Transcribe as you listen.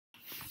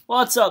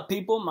What's up,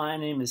 people? My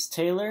name is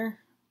Taylor.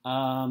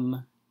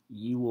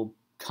 You will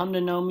come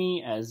to know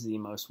me as the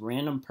most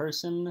random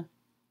person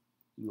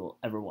you will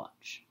ever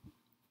watch.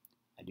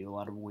 I do a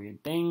lot of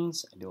weird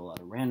things, I do a lot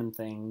of random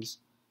things,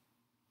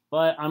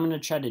 but I'm going to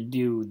try to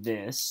do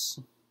this,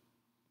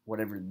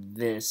 whatever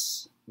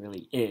this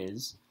really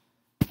is,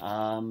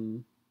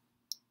 once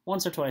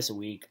or twice a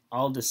week.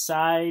 I'll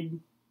decide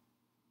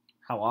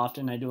how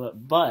often I do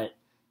it, but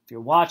if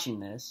you're watching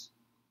this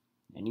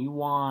and you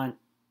want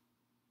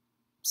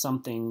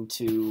something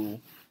to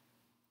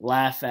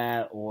laugh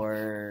at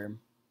or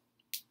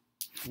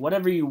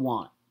whatever you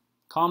want,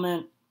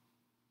 comment,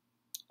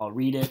 I'll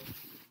read it,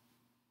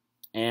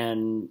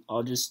 and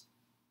I'll just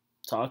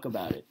talk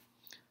about it.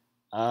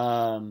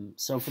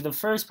 So for the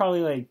first probably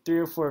like 3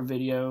 or 4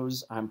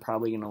 videos, I'm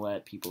probably going to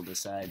let people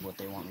decide what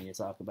they want me to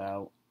talk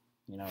about.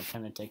 You know,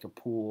 kind of take a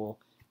pool.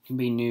 It can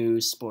be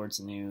news, sports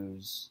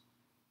news,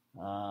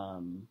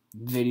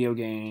 video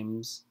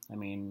games. I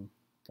mean,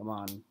 come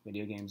on,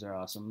 video games are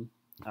awesome.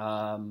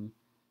 I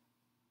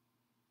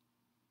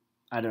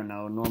don't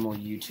know, normal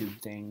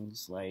YouTube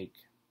things like,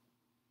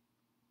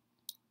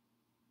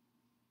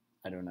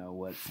 I don't know,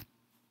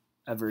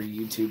 whatever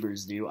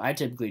YouTubers do. I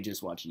typically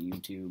just watch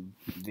YouTube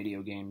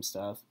video game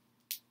stuff.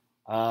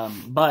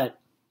 But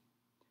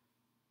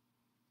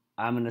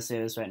I'm going to say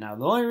this right now.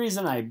 The only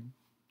reason I'm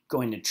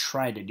going to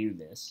try to do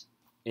this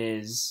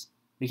is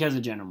because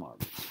of Jenna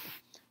Marbles.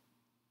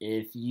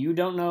 If you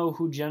don't know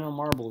who Jenna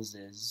Marbles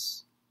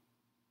is,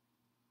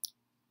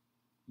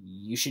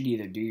 you should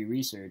either do your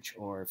research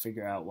or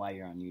figure out why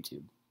you're on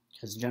YouTube.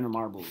 Because Jenna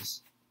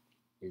Marbles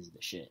is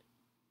the shit.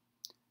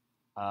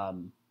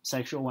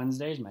 Sexual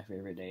Wednesday is my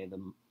favorite day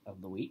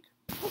of the week.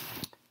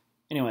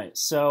 Anyway,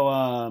 so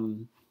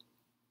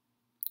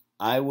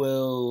I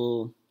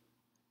will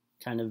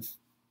kind of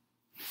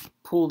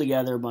pull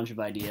together a bunch of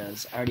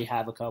ideas. I already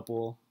have a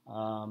couple.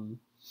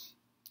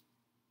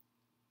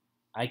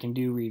 I can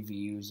do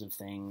reviews of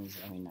things.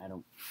 I mean,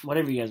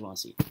 whatever you guys want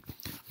to see.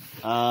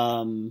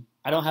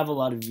 I don't have a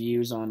lot of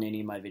views on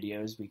any of my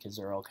videos because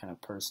they're all kind of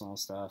personal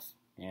stuff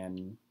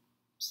and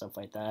stuff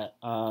like that.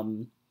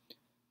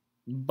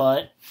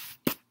 But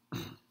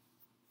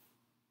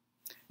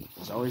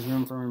there's always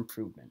room for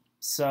improvement.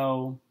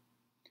 So,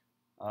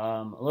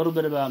 a little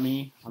bit about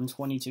me. I'm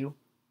 22.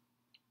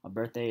 My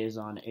birthday is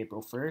on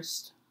April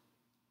 1st.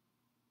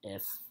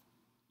 If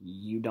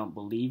you don't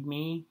believe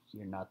me,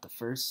 you're not the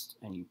first,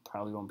 and you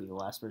probably won't be the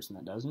last person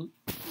that doesn't.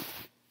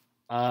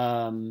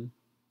 I'm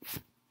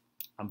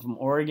from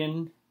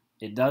Oregon.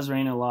 It does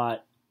rain a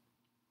lot.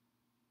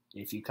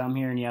 If you come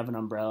here and you have an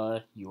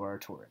umbrella, you are a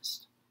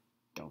tourist.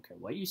 Don't care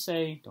what you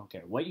say, don't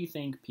care what you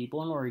think,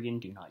 people in Oregon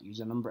do not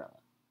use an umbrella.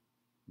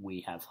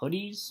 We have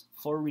hoodies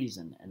for a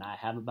reason, and I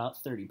have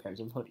about 30 pairs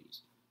of hoodies.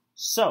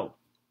 So,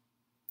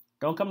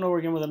 don't come to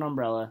Oregon with an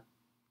umbrella.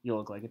 You'll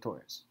look like a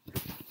tourist.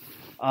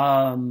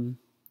 I'm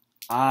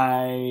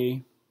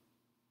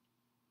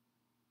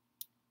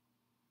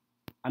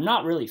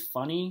not really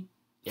funny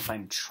if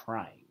I'm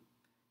trying.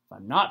 If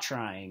I'm not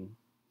trying,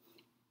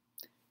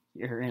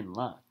 you're in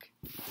luck.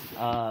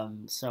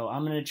 So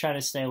I'm going to try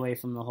to stay away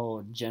from the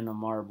whole Jenna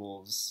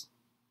Marbles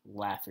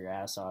laugh your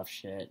ass off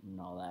shit and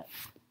all that.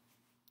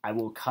 I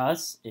will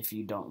cuss if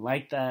you don't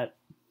like that.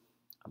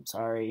 I'm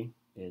sorry.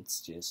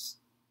 It's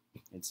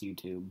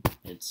YouTube.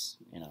 It's,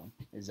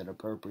 is it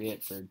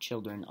appropriate for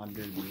children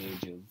under the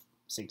age of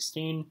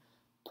 16?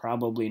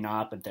 Probably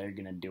not, but they're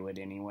going to do it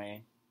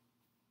anyway.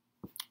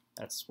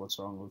 That's what's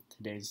wrong with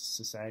today's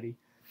society.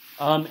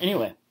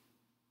 Anyway.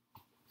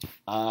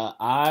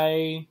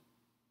 I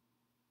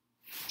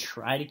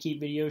try to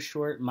keep videos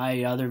short.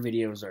 My other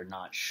videos are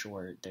not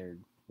short. They're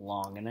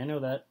long, and I know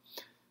that.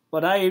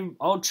 But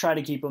I'll try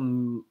to keep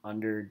them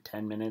under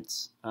 10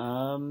 minutes,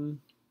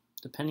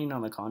 depending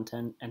on the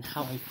content and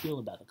how I feel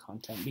about the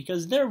content.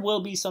 Because there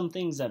will be some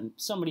things that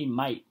somebody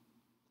might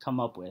come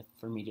up with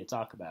for me to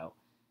talk about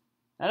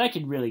that I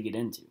could really get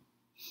into.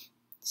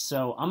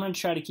 So I'm going to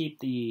try to keep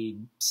the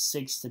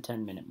 6 to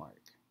 10 minute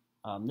mark.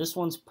 This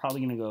one's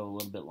probably going to go a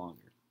little bit longer.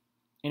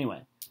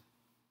 Anyway,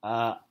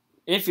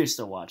 if you're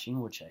still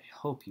watching, which I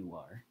hope you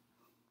are,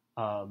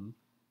 I'm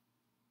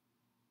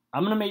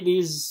going to make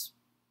these,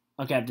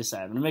 okay, I've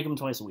decided, I'm going to make them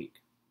twice a week.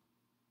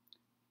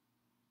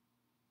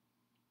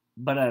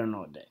 But I don't know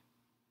what day.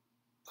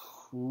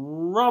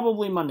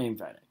 Probably Monday and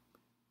Friday.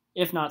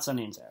 If not,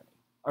 Sunday and Saturday.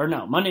 Or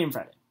no, Monday and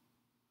Friday.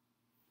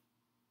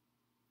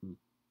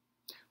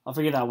 I'll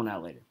figure that one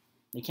out later.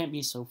 They can't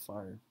be so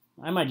far.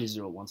 I might just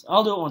do it once.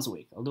 I'll do it once a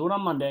week. I'll do it on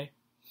Monday.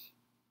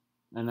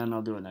 And then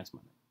I'll do it next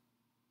Monday.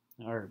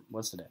 Or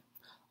what's today?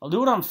 I'll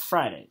do it on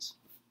Fridays.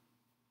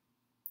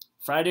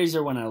 Fridays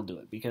are when I'll do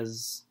it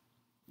because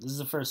this is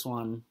the first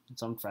one.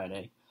 It's on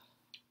Friday.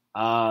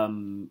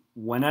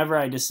 Whenever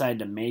I decide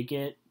to make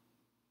it,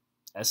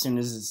 as soon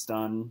as it's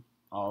done,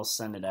 I'll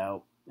send it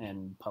out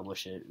and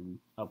publish it and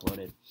upload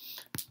it.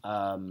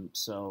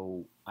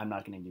 So I'm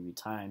not going to give you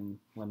time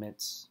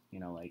limits.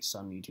 Like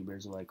some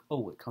YouTubers are like,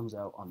 oh, it comes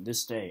out on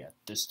this day at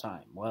this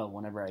time. Well,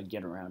 whenever I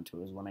get around to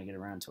it is when I get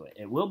around to it.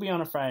 It will be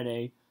on a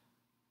Friday,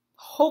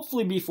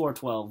 hopefully before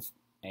 12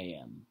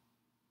 a.m.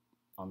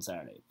 on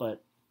Saturday.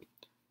 But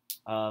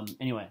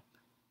anyway,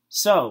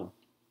 so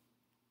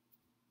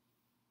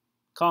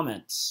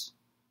comments.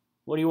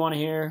 What do you want to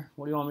hear?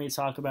 What do you want me to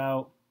talk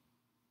about?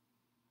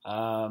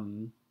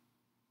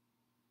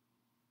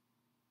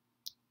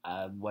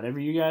 Whatever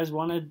you guys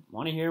want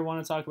to hear,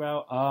 want to talk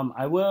about.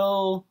 I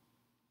will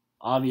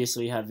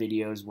obviously have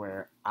videos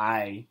where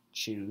I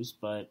choose,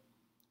 but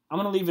I'm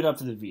gonna leave it up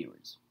to the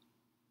viewers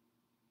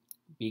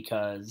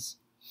because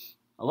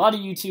a lot of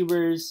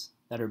YouTubers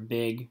that are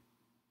big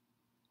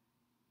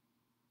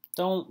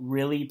don't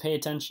really pay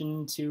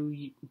attention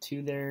to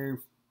their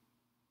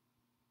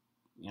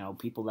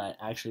people that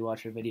actually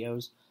watch their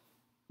videos.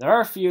 There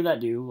are a few that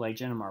do, like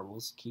Jenna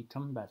Marbles. Keep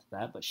coming back to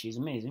that, but she's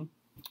amazing.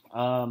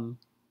 I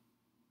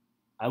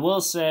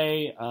will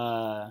say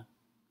I'm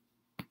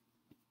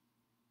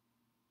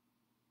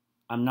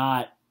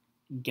not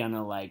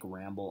gonna like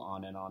ramble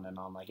on and on and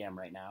on like I am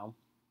right now,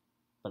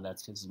 but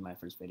that's because this is my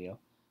first video.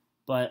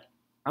 But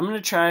I'm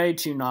gonna try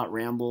to not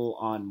ramble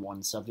on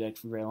one subject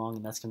for very long,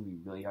 and that's gonna be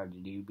really hard to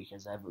do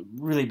because I have a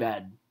really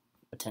bad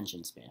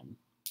attention span,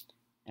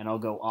 and I'll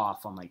go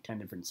off on like 10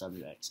 different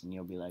subjects, and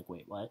you'll be like,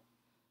 "Wait, what?"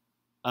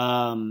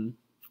 I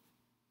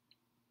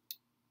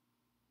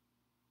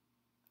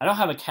don't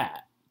have a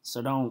cat,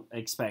 so don't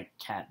expect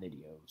cat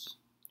videos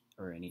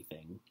or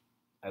anything.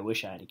 I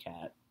wish I had a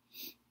cat.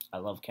 I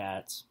love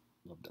cats.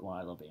 I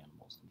love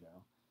animals in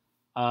general.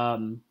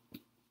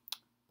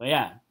 But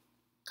yeah,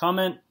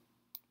 comment.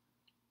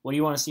 What do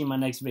you want to see in my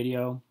next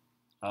video?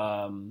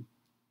 I'm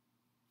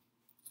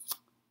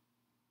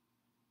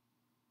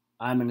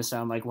going to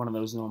sound like one of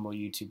those normal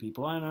YouTube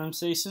people. And I'm going to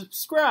say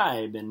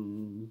subscribe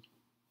and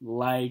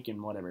like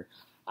and whatever.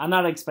 I'm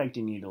not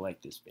expecting you to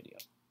like this video.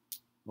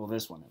 Well,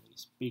 this one at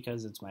least.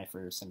 Because it's my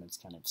first and it's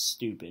kind of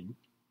stupid.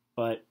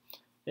 But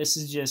this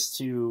is just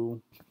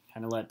to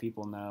kind of let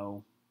people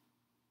know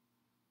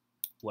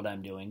what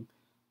I'm doing.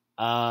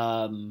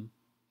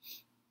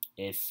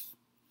 If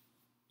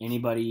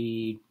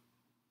anybody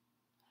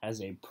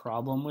has a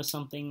problem with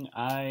something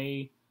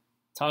I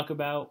talk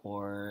about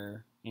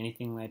or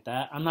anything like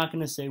that, I'm not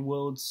going to say,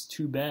 well, it's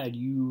too bad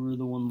you were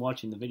the one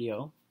watching the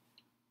video.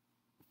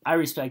 I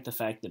respect the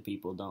fact that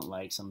people don't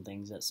like some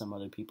things that some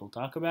other people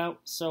talk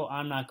about, so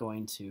I'm not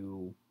going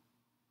to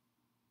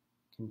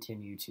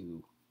continue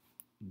to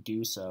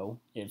do so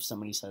if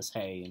somebody says,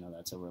 hey,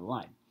 that's over the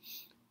line.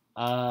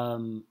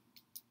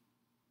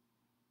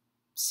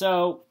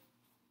 So,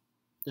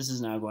 this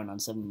is now going on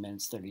 7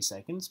 minutes, 30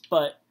 seconds,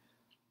 but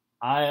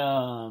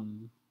I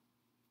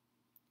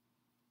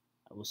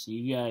will see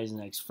you guys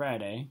next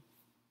Friday.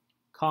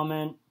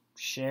 Comment,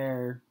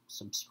 share,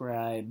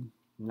 subscribe.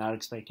 I'm not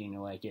expecting you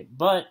to like it,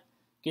 but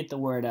get the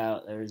word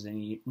out. There's a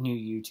new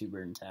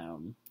YouTuber in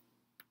town.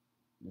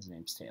 His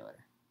name's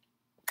Taylor.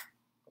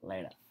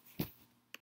 Later.